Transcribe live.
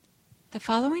The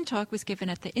following talk was given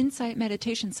at the Insight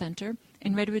Meditation Center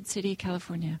in Redwood City,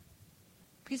 California.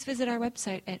 Please visit our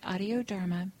website at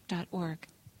audiodharma.org.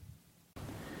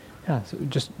 Yeah, so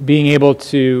just being able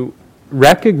to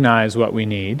recognize what we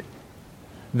need,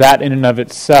 that in and of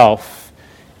itself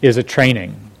is a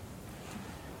training.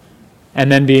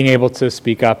 And then being able to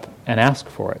speak up and ask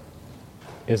for it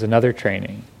is another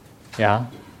training. Yeah?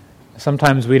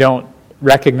 Sometimes we don't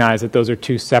recognize that those are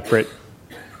two separate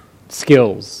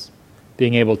skills.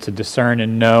 Being able to discern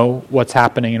and know what's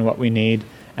happening and what we need,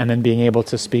 and then being able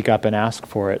to speak up and ask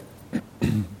for it.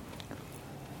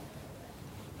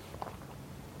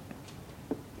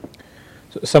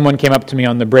 So someone came up to me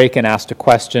on the break and asked a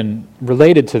question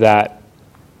related to that,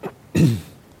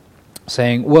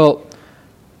 saying, well,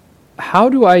 how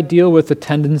do I deal with the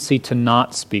tendency to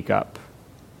not speak up?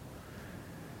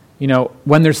 You know,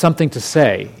 when there's something to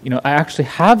say. You know, I actually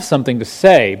have something to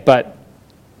say, but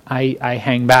I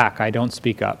hang back, I don't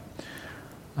speak up.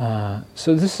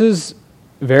 So this is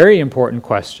a very important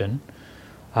question.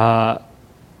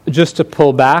 Just to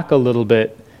pull back a little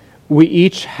bit, we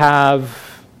each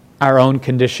have our own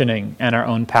conditioning and our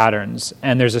own patterns,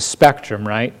 and there's a spectrum,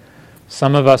 right?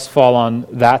 Some of us fall on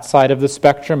that side of the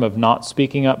spectrum of not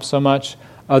speaking up so much.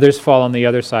 Others fall on the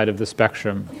other side of the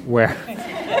spectrum, where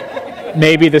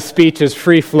maybe the speech is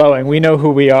free-flowing. We know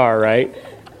who we are, right?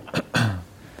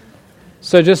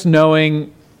 So just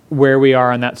knowing where we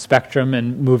are on that spectrum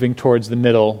and moving towards the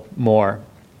middle more.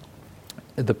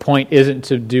 The point isn't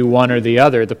to do one or the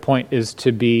other. The point is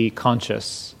to be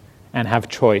conscious and have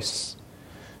choice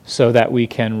so that we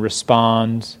can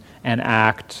respond and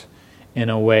act in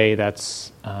a way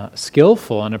that's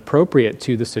skillful and appropriate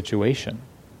to the situation.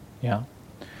 Yeah.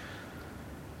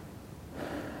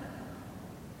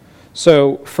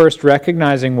 So first,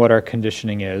 recognizing what our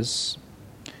conditioning is.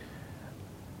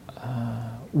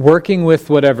 Working with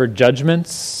whatever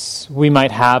judgments we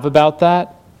might have about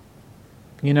that,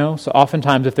 you know. So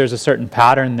oftentimes if there's a certain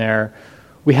pattern there,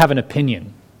 we have an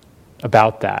opinion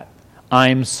about that.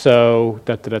 I'm so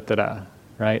da-da-da-da-da,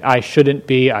 right? I shouldn't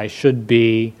be, I should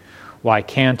be, why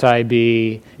can't I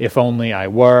be, if only I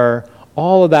were,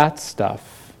 all of that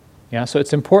stuff. Yeah, so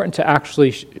it's important to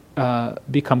actually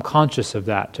become conscious of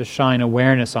that, to shine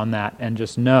awareness on that and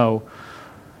just know,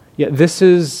 yeah, this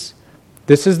is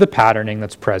the patterning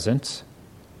that's present,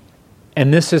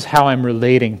 and this is how I'm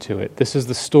relating to it. This is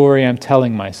the story I'm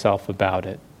telling myself about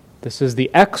it. This is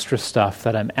the extra stuff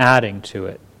that I'm adding to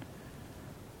it.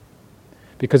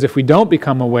 Because if we don't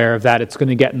become aware of that, it's going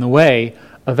to get in the way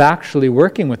of actually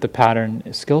working with the pattern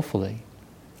skillfully,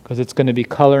 because it's going to be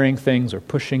coloring things or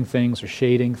pushing things or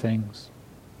shading things.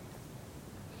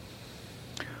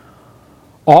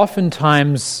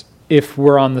 Oftentimes, if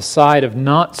we're on the side of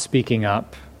not speaking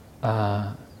up,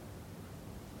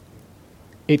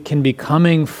 it can be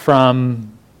coming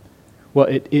from, well,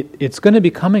 it's going to be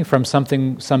coming from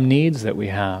some needs that we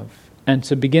have. And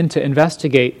to begin to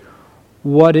investigate,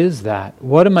 what is that?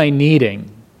 What am I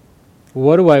needing?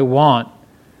 What do I want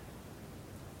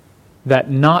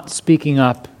that not speaking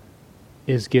up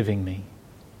is giving me?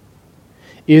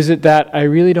 Is it that I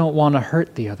really don't want to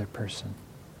hurt the other person?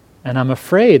 And I'm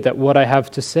afraid that what I have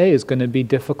to say is going to be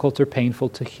difficult or painful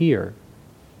to hear?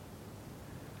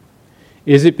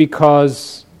 Is it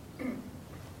because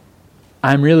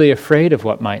I'm really afraid of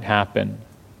what might happen?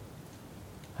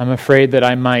 I'm afraid that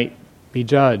I might be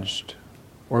judged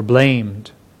or blamed,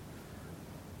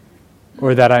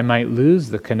 or that I might lose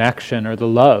the connection or the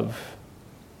love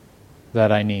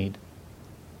that I need.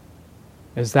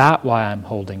 Is that why I'm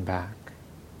holding back?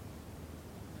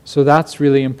 So that's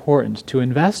really important, to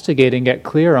investigate and get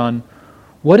clear on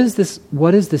what is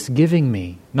this giving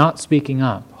me, not speaking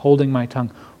up, holding my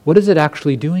tongue. What is it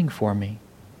actually doing for me?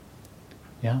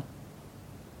 Yeah?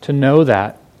 To know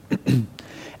that.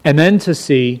 And then to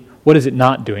see, what is it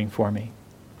not doing for me?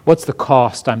 What's the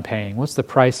cost I'm paying? What's the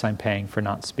price I'm paying for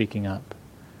not speaking up?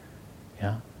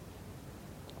 Yeah?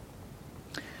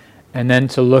 And then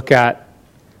to look at,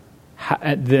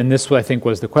 and this I think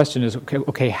was the question, is,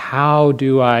 okay, how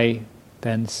do I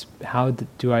then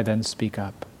speak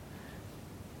up?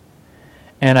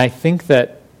 And I think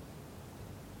that,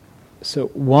 so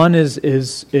one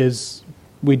is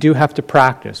we do have to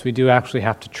practice. We do actually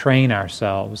have to train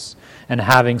ourselves. And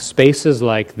having spaces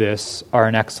like this are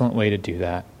an excellent way to do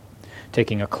that.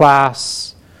 Taking a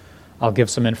class, I'll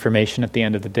give some information at the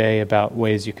end of the day about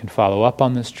ways you can follow up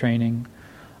on this training.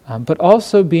 But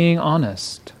also being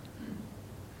honest.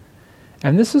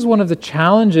 And this is one of the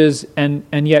challenges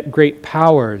and yet great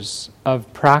powers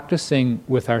of practicing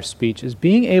with our speech, is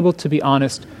being able to be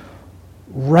honest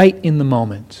right in the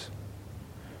moment.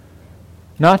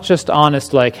 Not just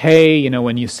honest like, hey,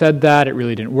 when you said that, it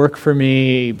really didn't work for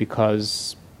me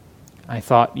because I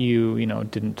thought you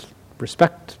didn't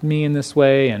respect me in this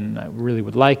way, and I really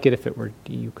would like it if it were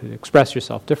you could express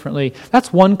yourself differently.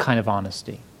 That's one kind of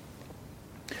honesty.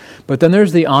 But then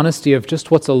there's the honesty of just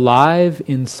what's alive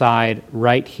inside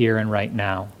right here and right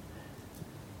now.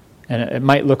 And it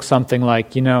might look something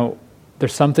like,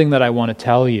 there's something that I want to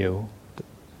tell you,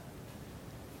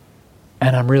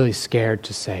 and I'm really scared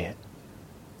to say it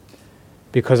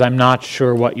because I'm not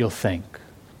sure what you'll think.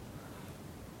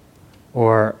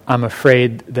 Or I'm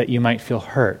afraid that you might feel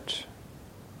hurt.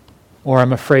 Or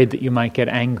I'm afraid that you might get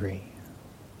angry.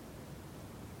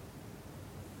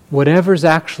 Whatever's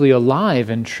actually alive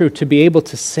and true, to be able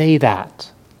to say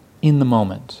that in the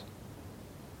moment,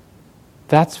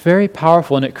 that's very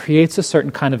powerful, and it creates a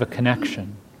certain kind of a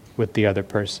connection with the other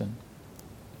person.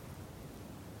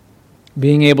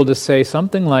 Being able to say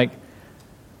something like,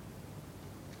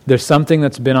 there's something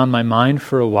that's been on my mind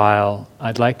for a while,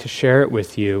 I'd like to share it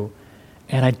with you,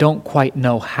 and I don't quite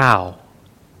know how,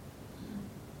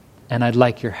 and I'd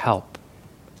like your help.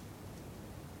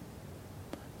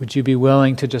 Would you be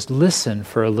willing to just listen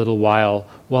for a little while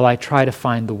I try to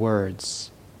find the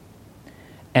words,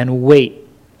 and wait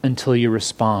until you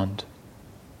respond,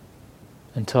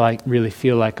 until I really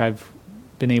feel like I've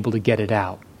been able to get it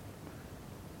out?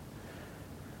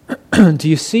 Do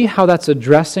you see how that's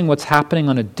addressing what's happening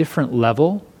on a different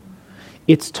level?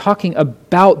 It's talking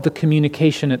about the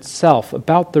communication itself,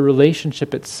 about the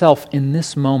relationship itself in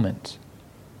this moment.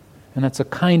 And that's a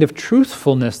kind of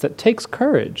truthfulness that takes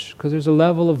courage, because there's a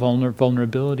level of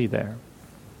vulnerability there.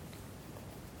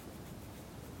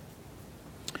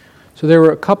 So there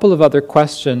were a couple of other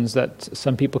questions that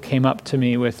some people came up to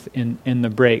me with in the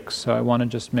breaks, so I want to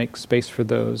just make space for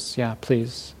those. Yeah,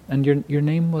 please. And your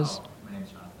name was? My name's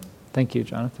Jonathan. Thank you,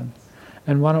 Jonathan.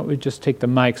 And why don't we just take the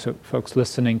mic so folks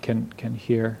listening can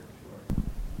hear.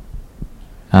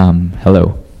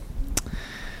 Hello.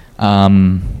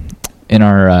 In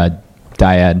our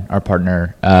dyad, our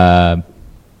partner,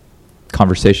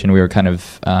 conversation, we were kind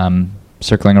of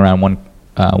circling around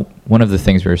one of the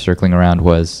things we were circling around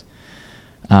was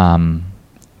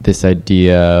this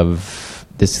idea of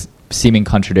this seeming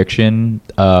contradiction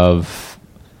of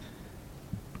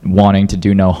wanting to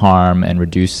do no harm and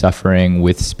reduce suffering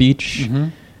with speech, Mm-hmm.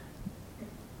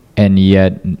 and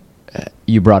yet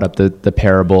you brought up the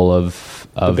parable of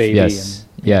the baby.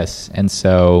 Yes. And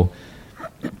so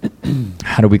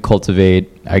how do we cultivate,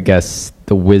 I guess,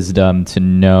 the wisdom to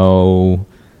know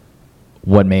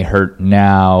what may hurt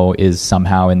now is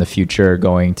somehow in the future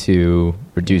going to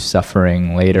reduce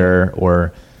suffering later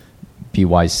or be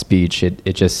wise speech?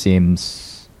 It just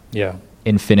seems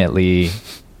infinitely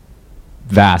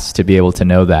vast to be able to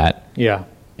know that. Yeah.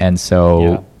 And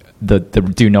so the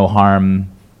do no harm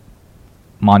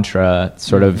mantra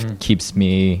sort of keeps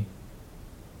me,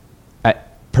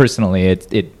 personally,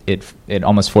 it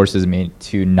almost forces me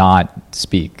to not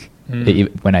speak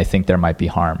when I think there might be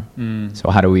harm. So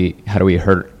how do we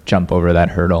jump over that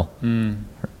hurdle?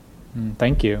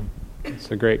 Thank you.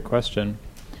 It's a great question.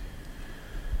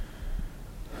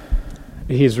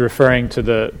 He's referring to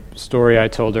the story I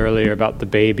told earlier about the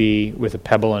baby with a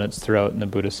pebble in its throat, and the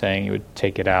Buddha saying he would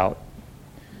take it out,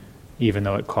 even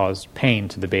though it caused pain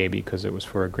to the baby, because it was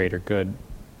for a greater good.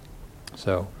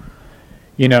 So,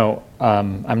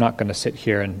 I'm not going to sit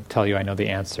here and tell you I know the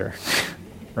answer,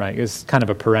 right? It's kind of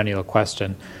a perennial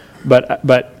question. But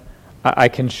I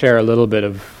can share a little bit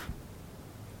of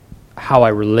how I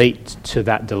relate to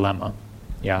that dilemma.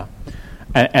 Yeah.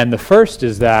 And the first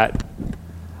is that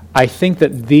I think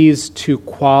that these two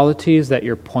qualities that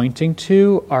you're pointing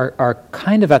to are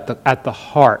kind of at the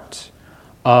heart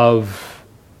of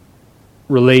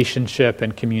relationship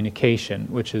and communication,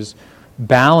 which is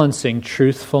balancing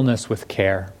truthfulness with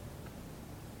care.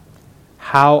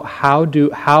 How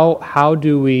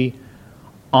do we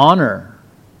honor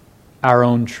our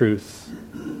own truth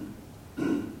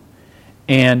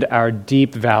and our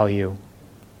deep value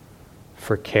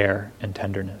for care and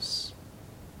tenderness?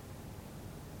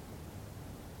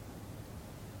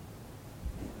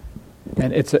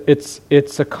 And it's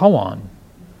a koan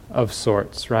of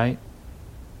sorts, right?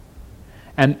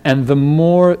 And the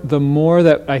more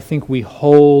that I think we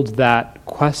hold that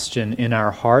question in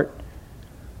our heart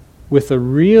with a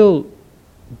real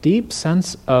deep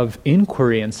sense of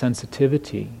inquiry and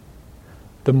sensitivity,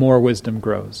 the more wisdom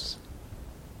grows.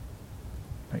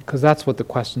 Because that's what the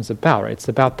question's about, right? It's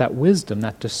about that wisdom,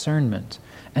 that discernment.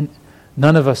 And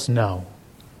none of us know.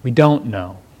 We don't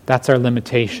know. That's our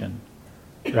limitation,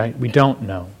 right? We don't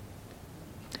know.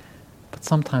 But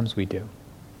sometimes we do,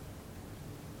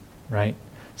 right?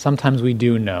 Sometimes we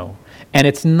do know. And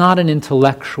it's not an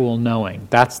intellectual knowing.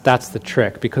 That's the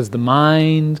trick, because the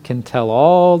mind can tell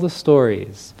all the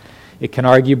stories. It can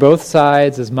argue both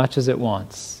sides as much as it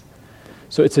wants.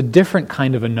 So it's a different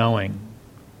kind of a knowing.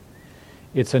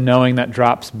 It's a knowing that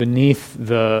drops beneath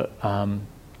the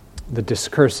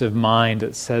discursive mind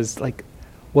that says, like,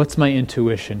 what's my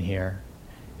intuition here?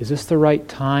 Is this the right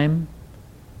time?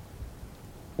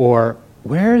 Or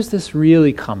where is this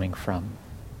really coming from?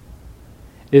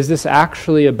 Is this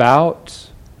actually about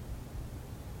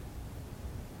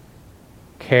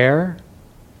care?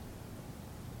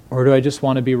 Or do I just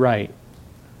want to be right?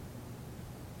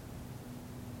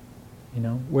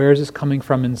 Where is this coming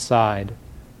from inside?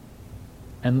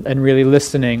 And really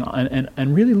listening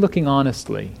and really looking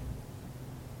honestly.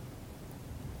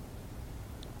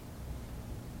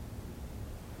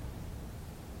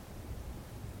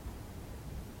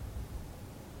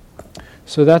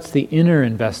 So that's the inner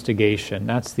investigation.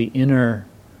 That's the inner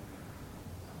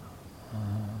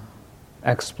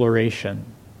exploration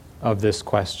of this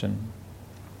question.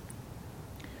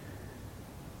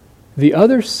 The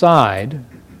other side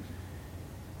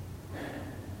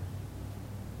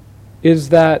is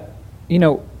that, we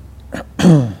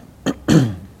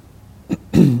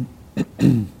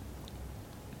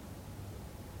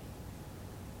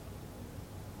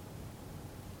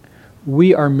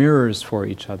are mirrors for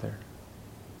each other.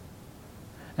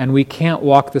 And we can't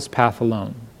walk this path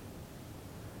alone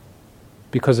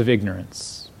because of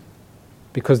ignorance.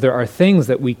 Because there are things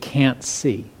that we can't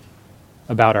see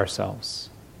about ourselves.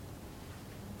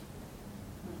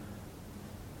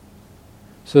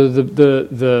 So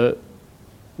the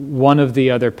one of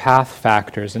the other path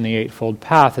factors in the Eightfold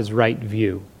Path is right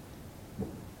view,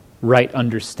 right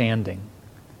understanding,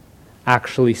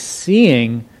 actually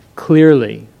seeing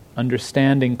clearly,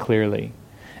 understanding clearly.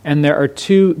 And there are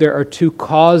two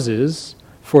causes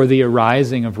for the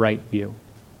arising of right view.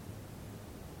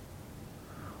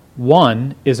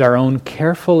 One is our own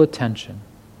careful attention,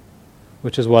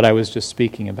 which is what I was just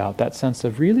speaking about, that sense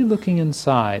of really looking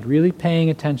inside, really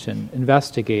paying attention,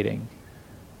 investigating.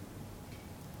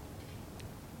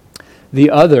 The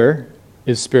other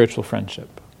is spiritual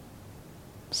friendship,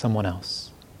 someone else.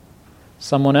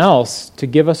 Someone else to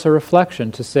give us a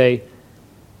reflection, to say,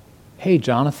 hey,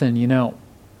 Jonathan,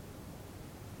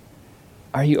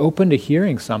 are you open to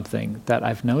hearing something that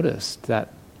I've noticed that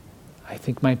I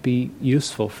think might be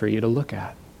useful for you to look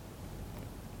at?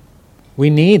 We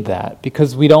need that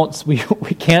because we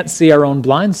can't see our own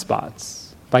blind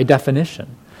spots by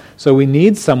definition. So we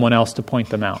need someone else to point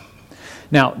them out.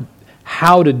 Now,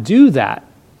 how to do that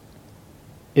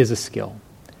is a skill.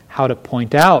 How to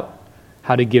point out,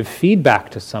 how to give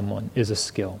feedback to someone is a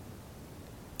skill.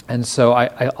 And so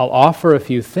I'll offer a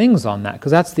few things on that,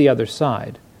 because that's the other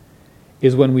side.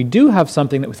 Is when we do have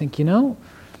something that we think,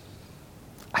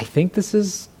 I think this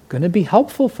is going to be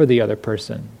helpful for the other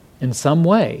person in some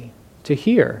way to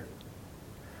hear.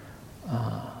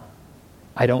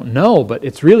 I don't know, but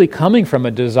it's really coming from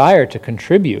a desire to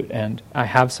contribute, and I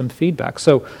have some feedback.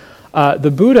 So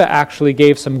the Buddha actually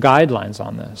gave some guidelines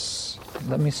on this.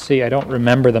 Let me see, I don't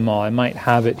remember them all. I might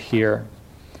have it here.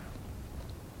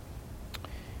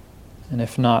 And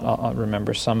if not, I'll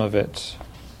remember some of it.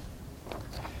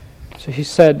 So he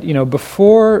said, here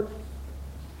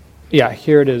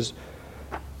it is.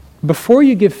 Before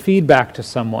you give feedback to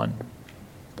someone,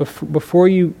 before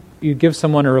you give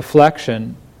someone a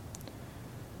reflection,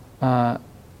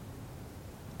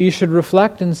 you should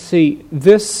reflect and see,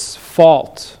 this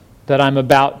fault that I'm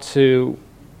about to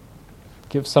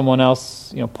give someone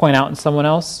else, point out in someone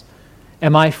else,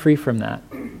 am I free from that?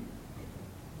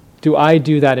 Do I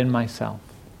do that in myself?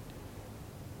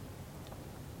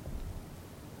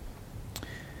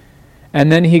 And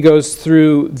then he goes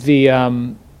through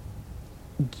the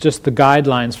just the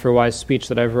guidelines for wise speech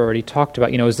that I've already talked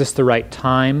about. Is this the right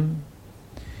time?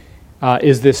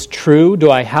 Is this true? Do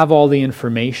I have all the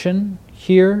information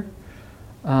here?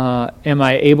 Am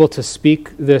I able to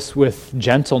speak this with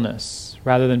gentleness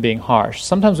rather than being harsh?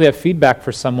 Sometimes we have feedback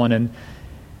for someone and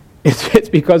it's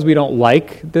because we don't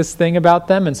like this thing about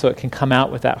them, and so it can come out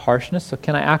with that harshness. So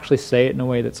can I actually say it in a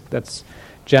way that's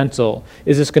gentle?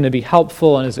 Is this going to be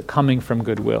helpful, and is it coming from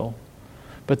goodwill?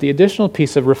 But the additional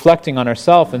piece of reflecting on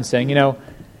ourselves and saying,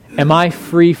 am I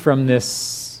free from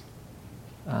this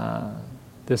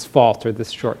this fault or this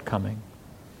shortcoming?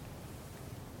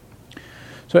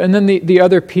 So, and then the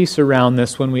other piece around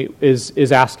this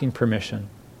is asking permission,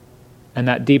 and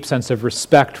that deep sense of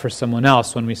respect for someone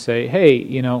else when we say,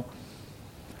 hey, I've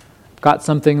got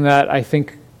something that I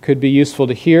think could be useful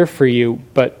to hear for you,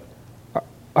 but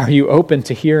are you open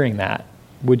to hearing that?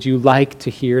 Would you like to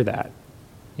hear that?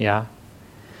 Yeah?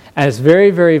 And it's very,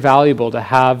 very valuable to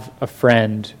have a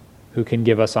friend who can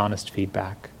give us honest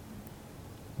feedback.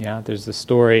 Yeah, there's the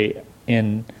story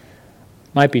in,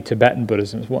 might be Tibetan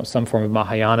Buddhism, some form of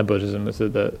Mahayana Buddhism. It's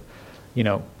the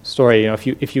story.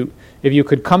 If you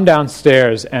could come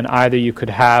downstairs and either you could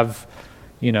have,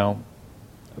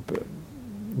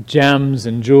 gems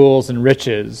and jewels and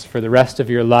riches for the rest of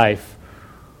your life,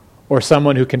 or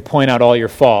someone who can point out all your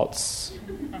faults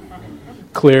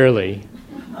clearly,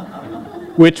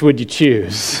 which would you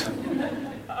choose?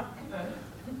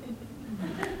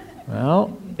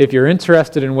 Well, if you're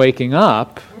interested in waking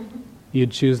up,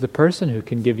 you'd choose the person who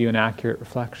can give you an accurate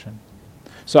reflection.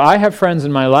 So I have friends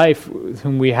in my life with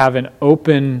whom we have an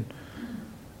open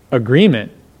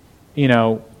agreement,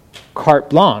 carte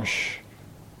blanche.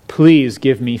 Please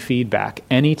give me feedback.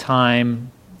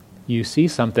 Anytime you see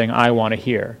something I want to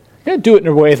hear. Do it in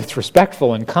a way that's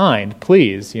respectful and kind,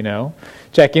 please,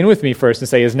 Check in with me first and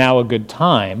say, is now a good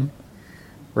time,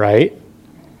 right?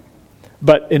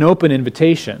 But an open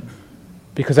invitation,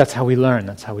 because that's how we learn,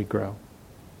 that's how we grow.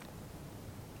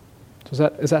 So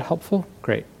is that helpful?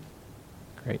 Great.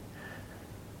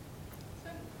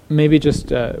 Maybe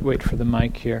just wait for the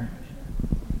mic here.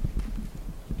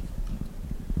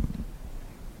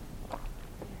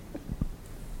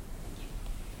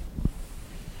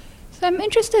 So I'm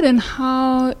interested in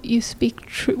how you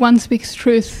one speaks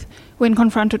truth when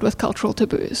confronted with cultural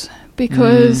taboos,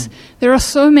 because there are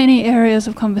so many areas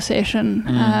of conversation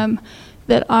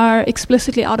that are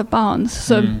explicitly out of bounds.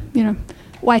 So,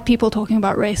 white people talking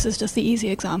about race is just the easy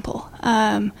example.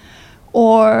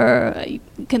 Or you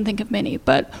can think of many.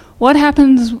 But what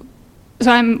happens, so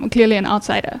I'm clearly an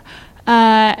outsider,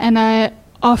 and I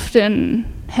often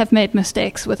have made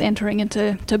mistakes with entering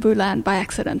into taboo land by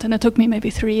accident, and it took me maybe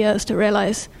 3 years to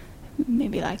realize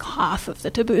maybe like half of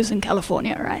the taboos in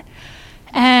California, right?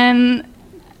 And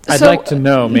I'd like to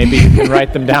know. Maybe you can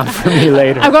write them down for me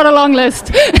later. I've got a long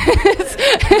list.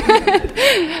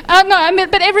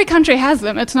 But every country has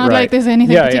them. It's not like there's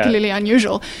anything particularly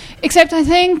unusual. Except I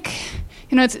think,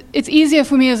 it's easier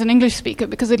for me as an English speaker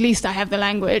because at least I have the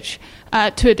language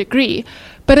to a degree.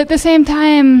 But at the same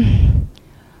time,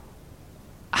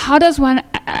 how does one...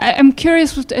 I'm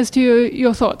curious as to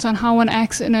your thoughts on how one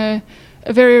acts in a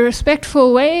very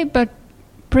respectful way, but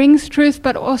brings truth,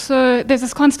 but also there's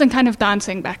this constant kind of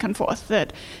dancing back and forth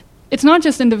that it's not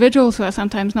just individuals who are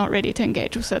sometimes not ready to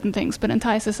engage with certain things, but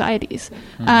entire societies.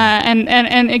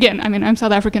 And again, I'm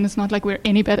South African. It's not like we're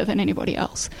any better than anybody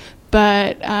else.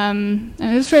 But I'm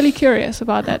just really curious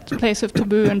about that place of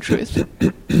taboo and truth.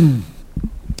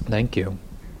 Thank you.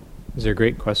 These are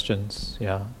great questions.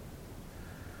 Yeah.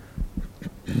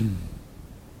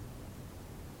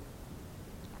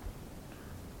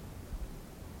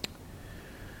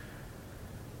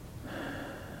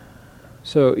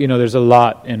 So there's a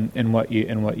lot in what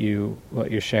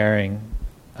you're sharing,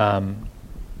 and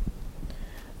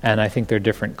I think there are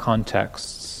different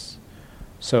contexts.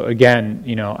 So again,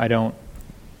 I don't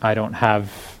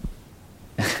have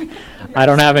I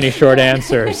don't have any short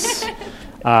answers.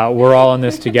 We're all in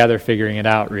this together, figuring it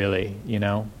out, really.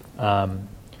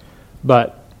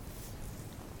 But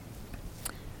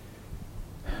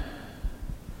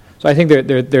so I think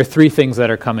there are three things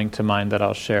that are coming to mind that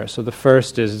I'll share. So the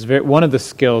first is one of the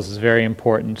skills is very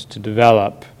important to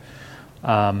develop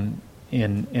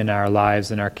in our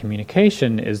lives, in our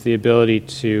communication, is the ability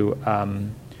to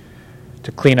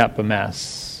clean up a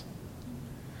mess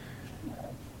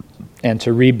and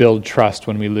to rebuild trust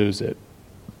when we lose it.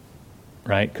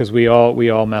 Right? Because we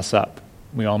all mess up.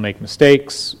 We all make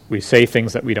mistakes. We say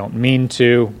things that we don't mean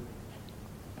to,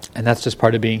 and that's just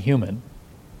part of being human.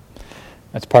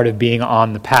 That's part of being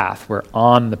on the path. We're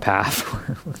on the path,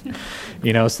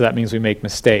 so that means we make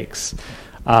mistakes.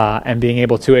 And being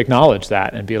able to acknowledge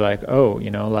that and be like,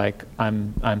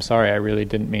 I'm sorry, I really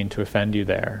didn't mean to offend you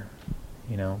there.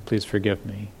 Please forgive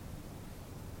me.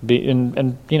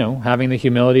 And having the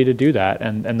humility to do that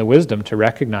and the wisdom to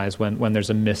recognize when there's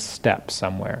a misstep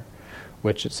somewhere,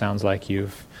 which it sounds like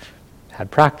you've had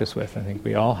practice with. I think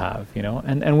we all have,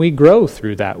 and we grow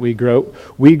through that. We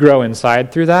grow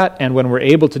inside through that, and when we're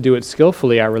able to do it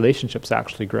skillfully, our relationships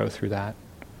actually grow through that.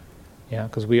 Yeah,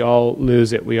 because we all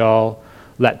lose it. We all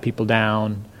let people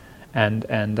down, and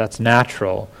that's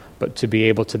natural. But to be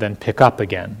able to then pick up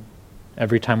again,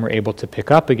 every time we're able to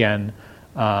pick up again,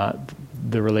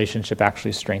 the relationship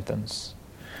actually strengthens.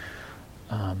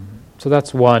 So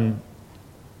that's one.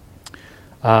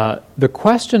 The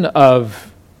question of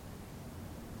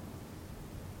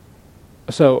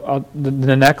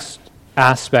the next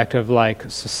aspect of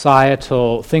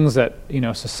societal things that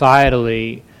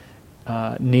societally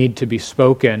need to be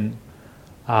spoken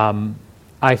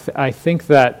I think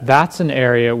that that's an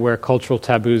area where cultural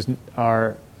taboos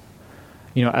are,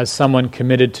 as someone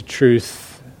committed to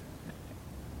truth,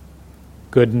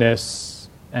 goodness,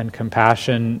 and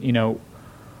compassion,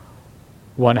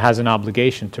 one has an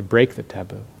obligation to break the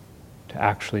taboo, to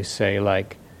actually say,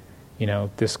 like,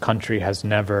 this country has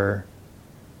never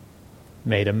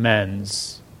made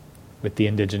amends with the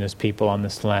indigenous people on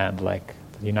this land. Like,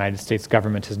 the United States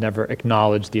government has never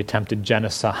acknowledged the attempted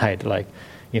genocide. Like,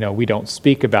 we don't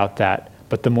speak about that.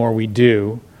 But the more we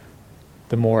do,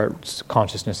 the more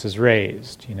consciousness is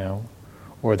raised,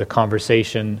 or the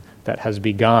conversation that has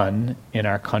begun in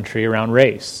our country around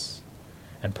race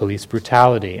and police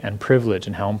brutality and privilege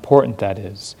and how important that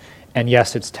is. And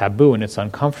yes, it's taboo and it's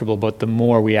uncomfortable, but the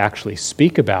more we actually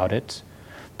speak about it,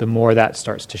 the more that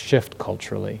starts to shift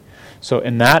culturally. So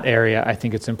in that area, I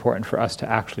think it's important for us to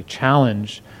actually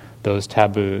challenge those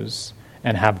taboos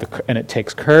and and it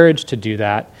takes courage to do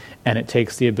that, and it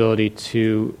takes the ability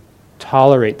to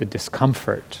tolerate the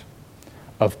discomfort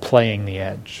of playing the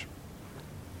edge.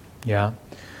 Yeah.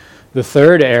 The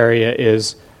third area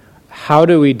is, how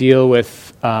do we deal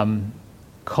with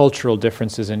cultural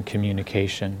differences in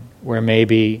communication, where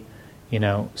maybe,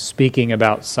 speaking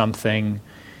about something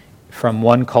from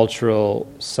one cultural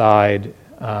side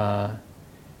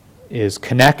is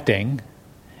connecting,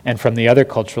 and from the other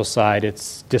cultural side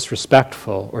it's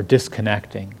disrespectful or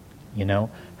disconnecting.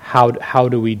 How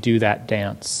do we do that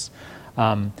dance?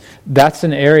 That's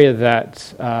an area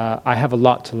that I have a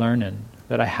lot to learn in,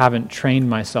 that I haven't trained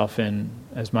myself in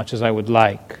as much as I would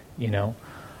like,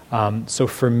 So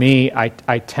for me,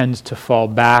 I tend to fall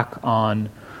back on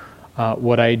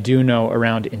what I do know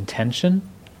around intention,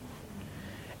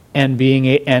 and being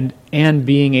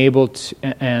able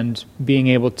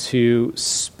to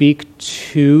speak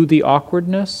to the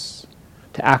awkwardness,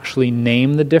 to actually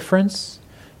name the difference,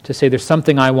 to say there's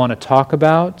something I want to talk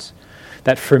about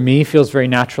that for me feels very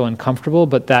natural and comfortable,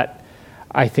 but that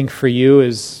I think for you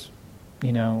is,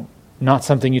 not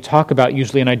something you talk about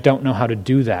usually, and I don't know how to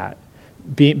do that.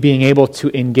 Being able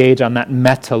to engage on that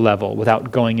meta level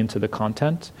without going into the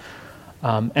content,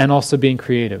 and also being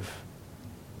creative.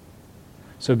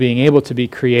 So being able to be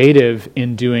creative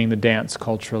in doing the dance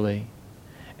culturally,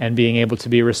 and being able to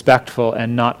be respectful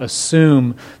and not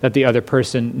assume that the other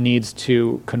person needs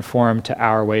to conform to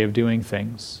our way of doing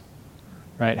things,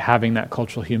 right? Having that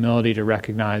cultural humility to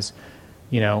recognize,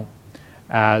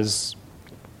 as,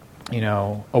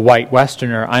 a white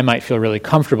Westerner, I might feel really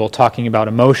comfortable talking about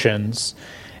emotions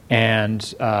and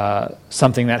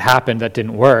something that happened that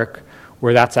didn't work,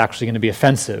 where that's actually going to be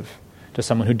offensive to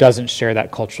someone who doesn't share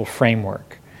that cultural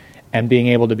framework. And being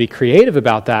able to be creative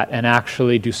about that and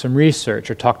actually do some research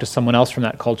or talk to someone else from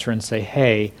that culture and say,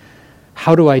 hey,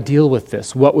 how do I deal with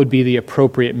this? What would be the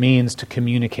appropriate means to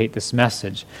communicate this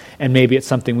message? And maybe it's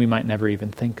something we might never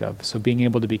even think of. So being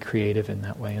able to be creative in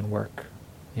that way and work.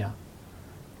 Yeah.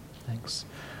 Thanks.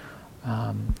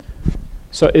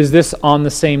 So is this on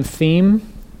the same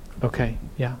theme? Okay,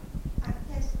 yeah.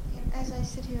 As I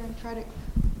sit here and try to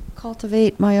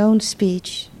cultivate my own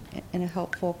speech in a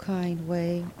helpful, kind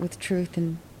way, with truth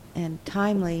and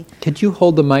timely. Could you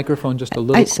hold the microphone just a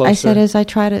little closer? I said as I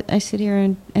sit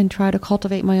here and try to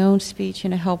cultivate my own speech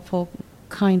in a helpful,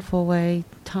 kindful way,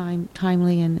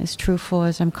 timely and as truthful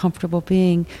as I'm comfortable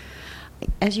being.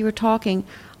 As you were talking,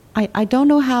 I don't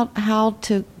know how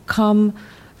to come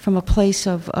from a place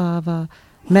of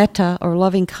metta or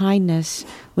loving kindness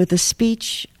with a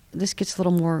speech. This gets a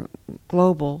little more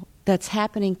global. That's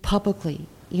happening publicly.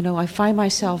 I find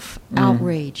myself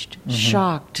outraged,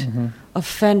 shocked,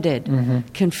 offended,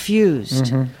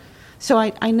 confused. So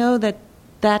I know that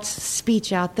that's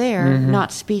speech out there,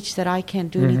 not speech that I can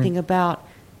do anything about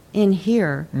in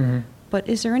here. But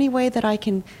is there any way that I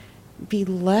can be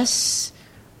less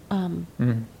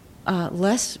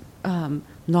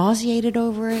nauseated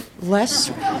over it, less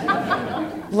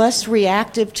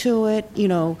reactive to it,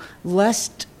 less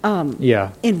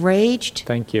enraged?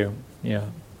 Thank you. Yeah.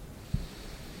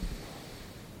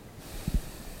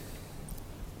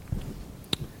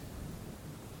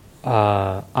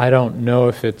 I don't know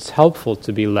if it's helpful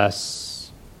to be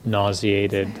less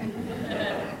nauseated,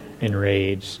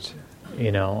 enraged.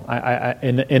 In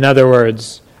other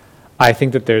words, I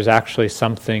think that there's actually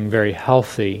something very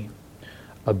healthy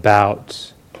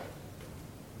about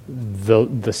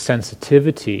the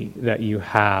sensitivity that you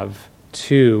have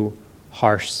to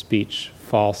harsh speech,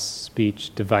 false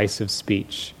speech, divisive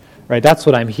speech. Right? That's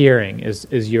what I'm hearing.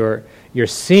 Is you're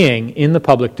seeing in the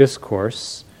public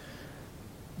discourse.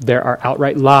 There are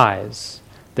outright lies.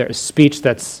 There is speech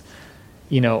that's,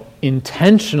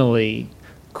 intentionally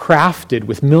crafted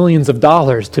with millions of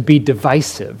dollars to be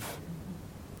divisive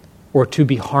or to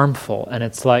be harmful. And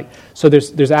it's like, so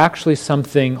there's actually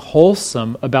something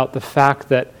wholesome about the fact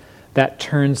that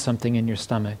turns something in your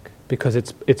stomach, because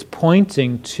it's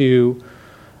pointing to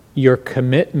your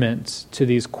commitment to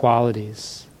these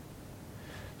qualities.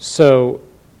 So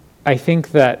I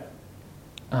think that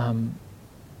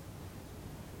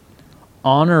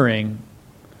honoring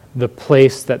the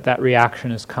place that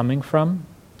reaction is coming from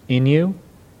in you,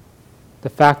 the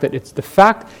fact that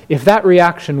if that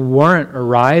reaction weren't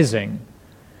arising,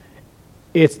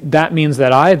 that means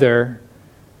that either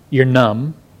you're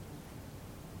numb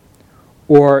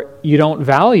or you don't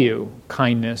value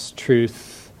kindness,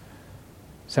 truth,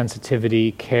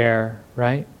 sensitivity, care,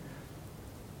 right?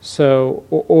 So,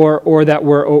 or that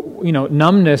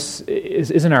numbness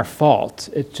isn't our fault.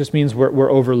 It just means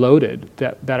we're overloaded,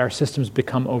 that our systems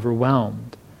become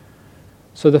overwhelmed.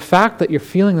 So the fact that you're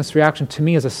feeling this reaction, to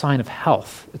me, is a sign of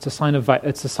health. It's a sign of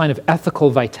ethical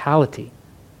vitality.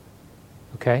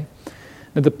 Okay?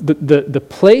 Now the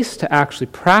place to actually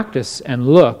practice and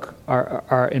look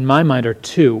are in my mind are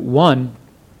two. One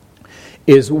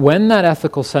is when that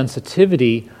ethical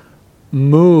sensitivity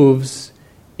moves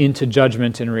into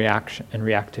judgment and reaction and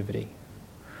reactivity.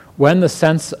 When the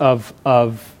sense of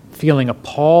feeling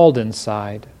appalled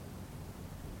inside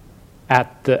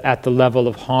at the level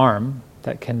of harm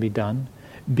that can be done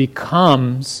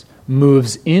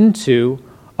moves into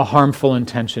a harmful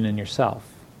intention in yourself.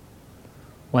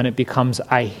 When it becomes,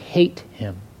 I hate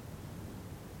him.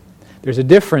 There's a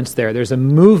difference there. There's a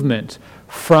movement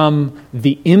from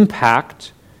the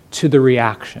impact to the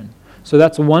reaction. So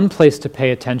that's one place to pay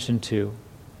attention to.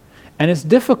 And it's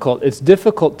difficult. It's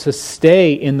difficult to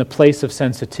stay in the place of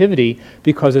sensitivity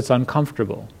because it's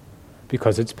uncomfortable,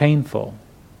 because it's painful.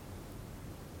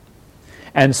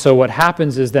 And so what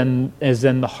happens is then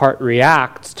the heart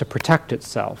reacts to protect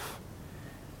itself.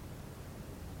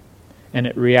 And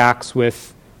it reacts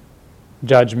with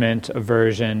judgment,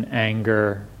 aversion,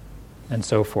 anger, and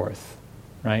so forth,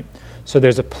 right? So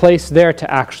there's a place there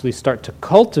to actually start to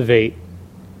cultivate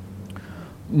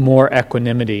more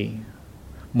equanimity,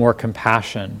 more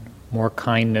compassion, more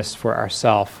kindness for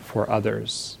ourselves, for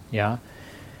others, yeah?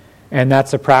 And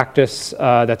that's a practice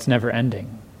that's never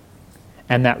ending.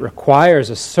 And that requires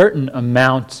a certain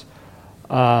amount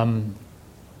of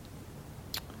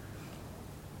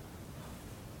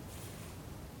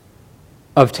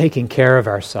taking care of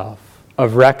ourselves,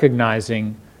 of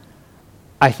recognizing,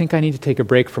 I think I need to take a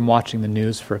break from watching the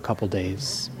news for a couple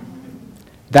days.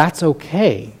 That's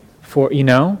okay,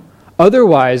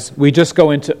 Otherwise, we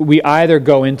either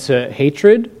go into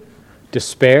hatred,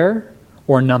 despair,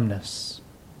 or numbness.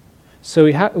 So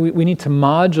we need to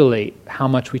modulate how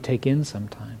much we take in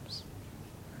sometimes.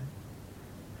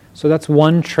 So that's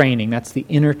one training. That's the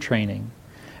inner training.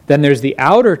 Then there's the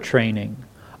outer training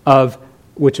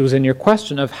which was in your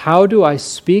question, of how do I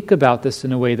speak about this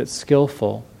in a way that's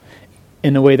skillful,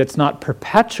 in a way that's not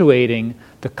perpetuating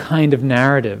the kind of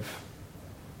narrative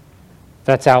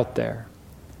that's out there.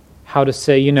 How to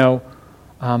say,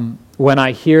 when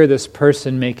I hear this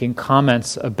person making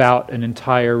comments about an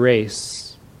entire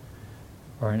race,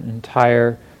 or an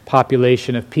entire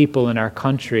population of people in our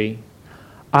country,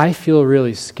 I feel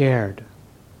really scared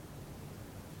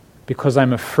because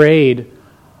I'm afraid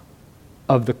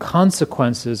of the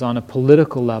consequences on a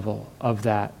political level of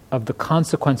that, of the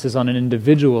consequences on an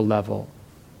individual level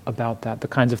about that, the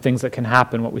kinds of things that can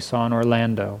happen, what we saw in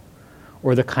Orlando,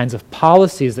 or the kinds of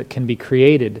policies that can be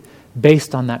created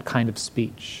based on that kind of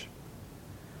speech.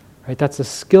 Right? That's a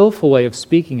skillful way of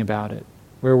speaking about it,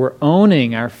 where we're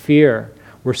owning our fear.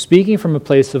 We're speaking from a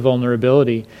place of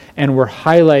vulnerability, and we're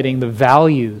highlighting the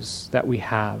values that we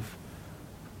have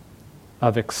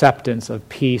of acceptance, of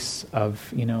peace,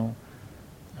 of,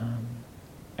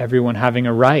 everyone having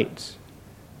a right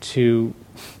to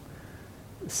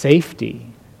safety,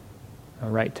 a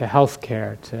right to health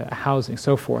care, to housing,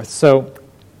 so forth. So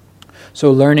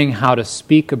learning how to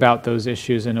speak about those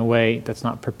issues in a way that's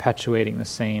not perpetuating the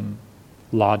same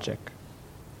logic.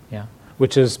 Yeah.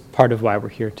 Which is part of why we're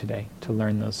here today, to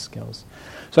learn those skills.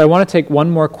 So I want to take one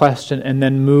more question and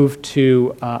then move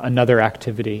to another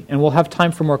activity. And we'll have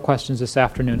time for more questions this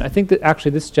afternoon. I think that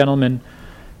actually this gentleman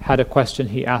had a question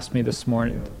he asked me this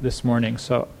morning.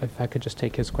 So if I could just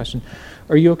take his question.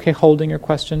 Are you okay holding your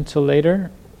question till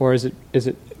later? Or is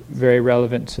it very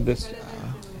relevant to this?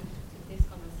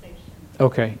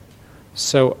 Okay.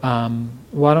 So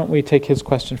why don't we take his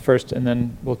question first, and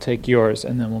then we'll take yours,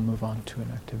 and then we'll move on to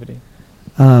an activity.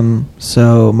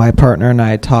 So my partner and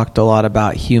I talked a lot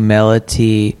about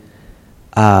humility,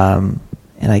 and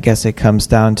I guess it comes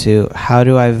down to how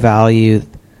do I value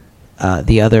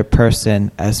the other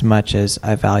person as much as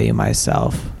I value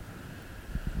myself?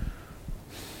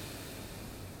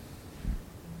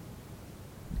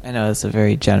 I know it's a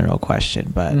very general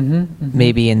question, but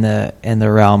maybe in the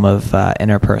realm of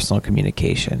interpersonal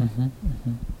communication.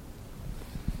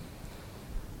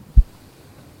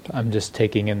 I'm just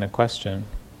taking in the question.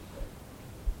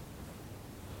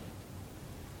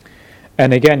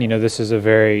 And again, this is a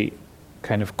very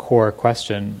kind of core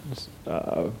question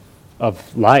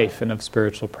of life and of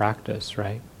spiritual practice,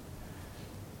 right?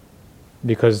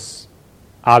 Because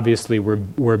obviously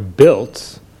we're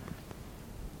built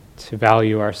to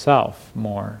value ourselves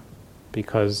more,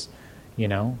 because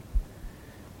if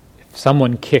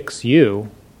someone kicks you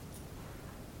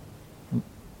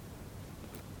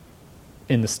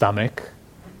in the stomach,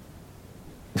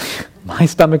 my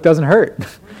stomach doesn't hurt.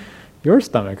 Your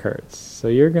stomach hurts. So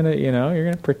you're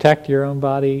gonna protect your own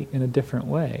body in a different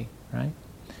way, right?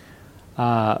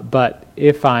 But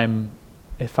if I'm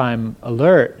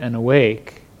alert and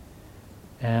awake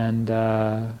and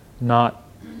not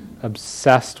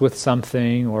obsessed with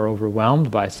something or overwhelmed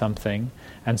by something,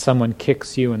 and someone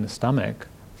kicks you in the stomach,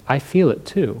 I feel it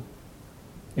too,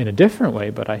 in a different way,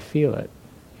 but I feel it.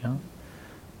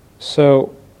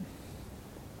 So,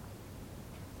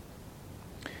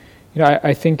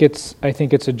 I think it's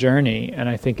a journey, and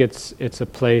I think it's a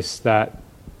place that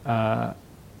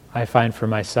I find for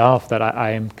myself that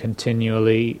I am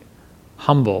continually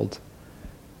humbled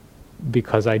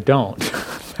because I don't.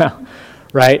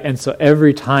 Right? And so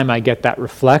every time I get that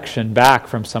reflection back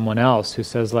from someone else who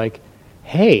says like,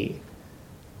 hey,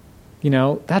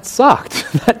 that sucked.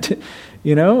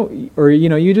 Or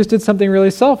you just did something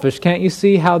really selfish. Can't you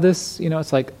see how this,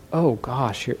 it's like, oh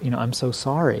gosh, I'm so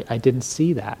sorry. I didn't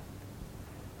see that.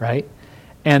 Right?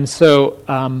 And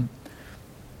so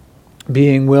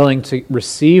being willing to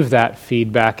receive that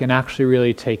feedback and actually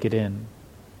really take it in.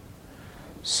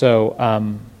 So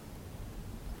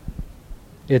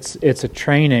it's a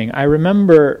training. I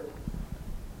remember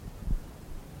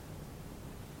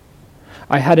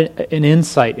I had an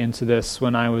insight into this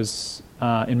when I was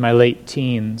in my late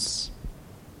teens.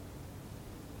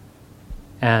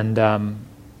 And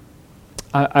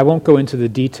I won't go into the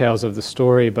details of the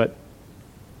story, but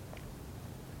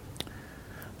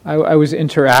I was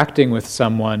interacting with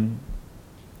someone,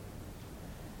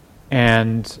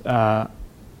 and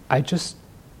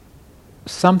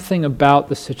something about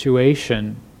the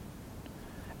situation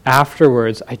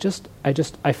afterwards,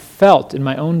 I felt in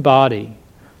my own body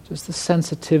just the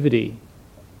sensitivity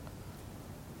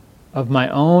of my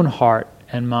own heart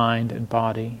and mind and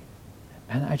body.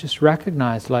 And I just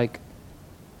recognized, like,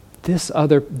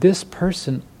 this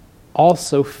person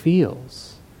also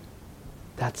feels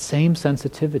that same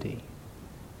sensitivity.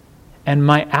 And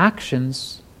my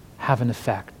actions have an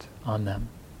effect on them.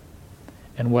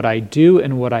 And what I do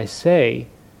and what I say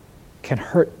can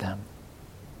hurt them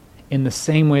in the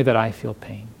same way that I feel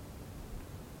pain.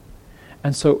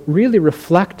 And so really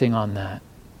reflecting on that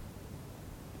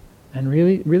and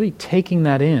really taking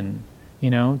that in,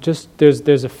 just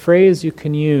there's a phrase you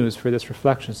can use for this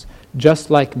reflection, just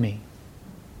like me.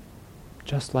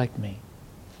 Just like me.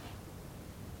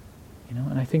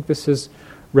 And I think this is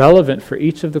relevant for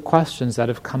each of the questions that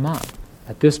have come up.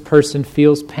 That this person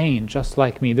feels pain just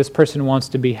like me. This person wants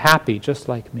to be happy just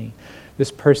like me.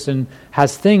 This person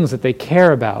has things that they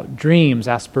care about, dreams,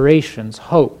 aspirations,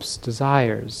 hopes,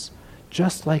 desires,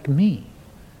 just like me.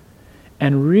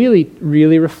 And really,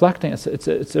 really reflecting.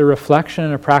 It's a reflection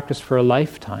and a practice for a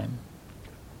lifetime.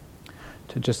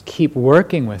 To just keep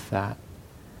working with that.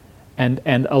 And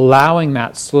allowing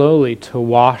that slowly to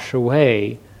wash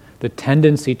away the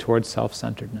tendency towards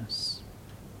self-centeredness.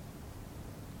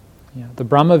 The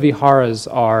Brahma Viharas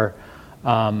are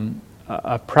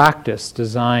a practice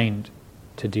designed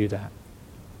to do that.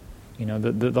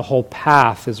 The whole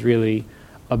path is really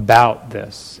about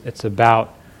this. It's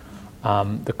about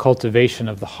the cultivation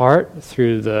of the heart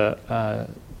through the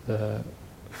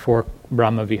 4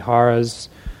 Brahma Viharas,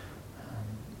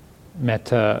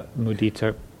 metta,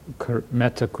 karuna,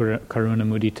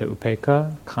 mudita,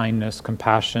 upekkha, kindness,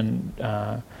 compassion,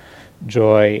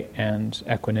 joy, and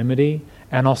equanimity,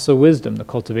 and also wisdom, the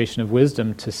cultivation of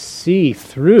wisdom to see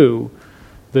through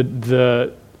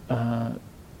the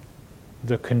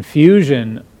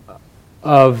confusion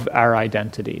of our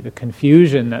identity, the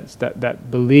confusion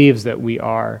that believes that we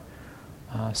are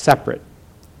separate,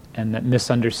 and that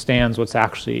misunderstands what's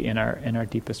actually in our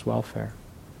deepest welfare.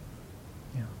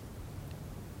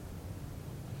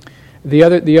 The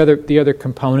other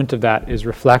component of that is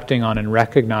reflecting on and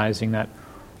recognizing that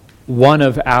one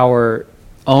of our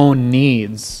own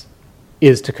needs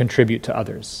is to contribute to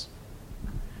others.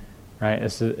 right?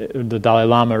 The Dalai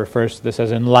Lama refers to this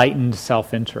as enlightened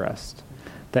self-interest.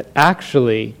 That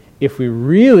actually, if we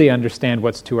really understand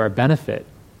what's to our benefit,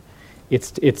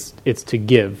 it's to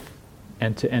give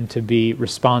and to be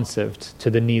responsive to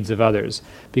the needs of others,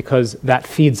 because that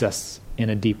feeds us in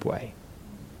a deep way.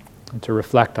 And to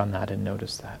reflect on that and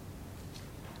notice that.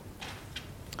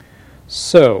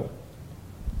 So,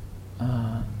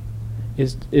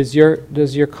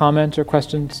 does your comment or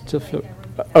question still feel?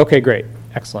 Okay, great,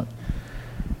 excellent.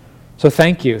 So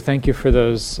thank you for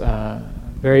those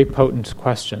very potent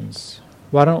questions.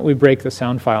 Why don't we break the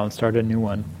sound file and start a new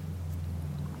one?